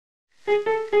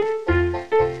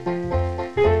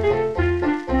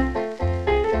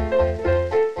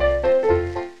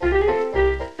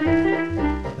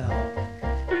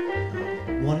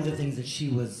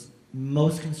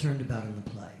concerned about in the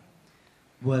play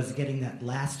was getting that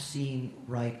last scene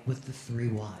right with the three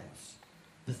wives,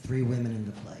 the three women in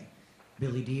the play,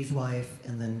 Billy Dee's wife,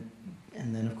 and then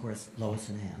of course Lois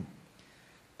and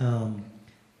Anne,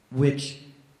 which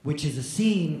is a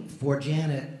scene for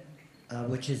Janet,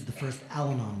 which is the first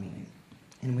Al-Anon meeting,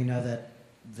 and we know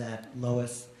that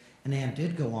Lois and Anne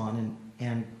did go on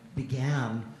and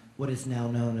began what is now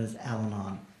known as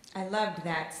Al-Anon. I loved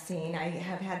that scene. I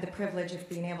have had the privilege of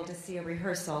being able to see a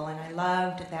rehearsal, and I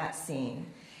loved that scene.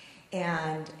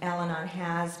 And Al-Anon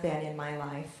has been in my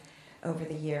life over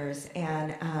the years.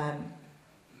 And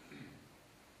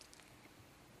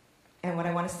what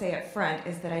I want to say up front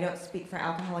is that I don't speak for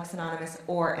Alcoholics Anonymous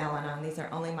or Al-Anon. These are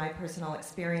only my personal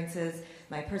experiences,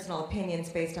 my personal opinions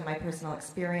based on my personal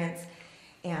experience,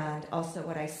 and also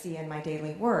what I see in my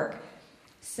daily work.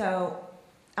 So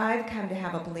I've come to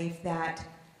have a belief that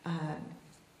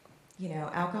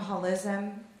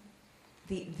alcoholism,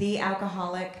 the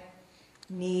alcoholic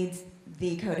needs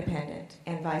the codependent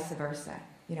and vice versa.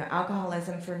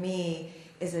 Alcoholism for me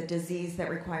is a disease that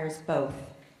requires both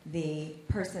the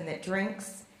person that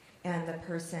drinks and the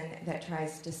person that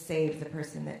tries to save the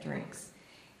person that drinks.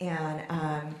 And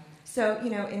so,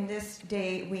 in this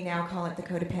day, we now call it the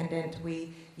codependent.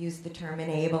 We use the term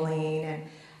enabling,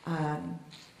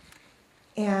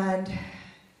 and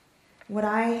what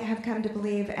I have come to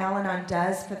believe Al-Anon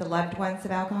does for the loved ones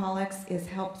of alcoholics is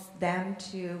helps them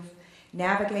to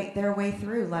navigate their way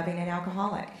through loving an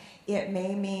alcoholic. It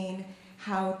may mean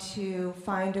how to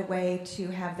find a way to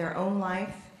have their own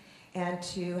life and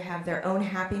to have their own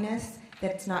happiness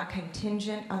that's not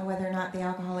contingent on whether or not the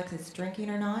alcoholic is drinking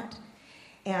or not.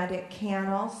 And it can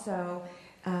also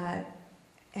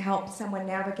help someone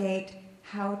navigate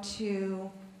how to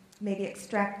maybe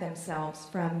extract themselves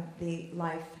from the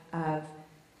life of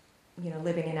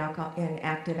living in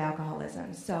active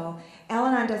alcoholism. So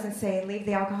Al-Anon doesn't say leave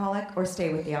the alcoholic or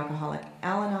stay with the alcoholic.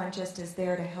 Al-Anon just is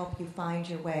there to help you find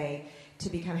your way to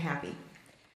become happy.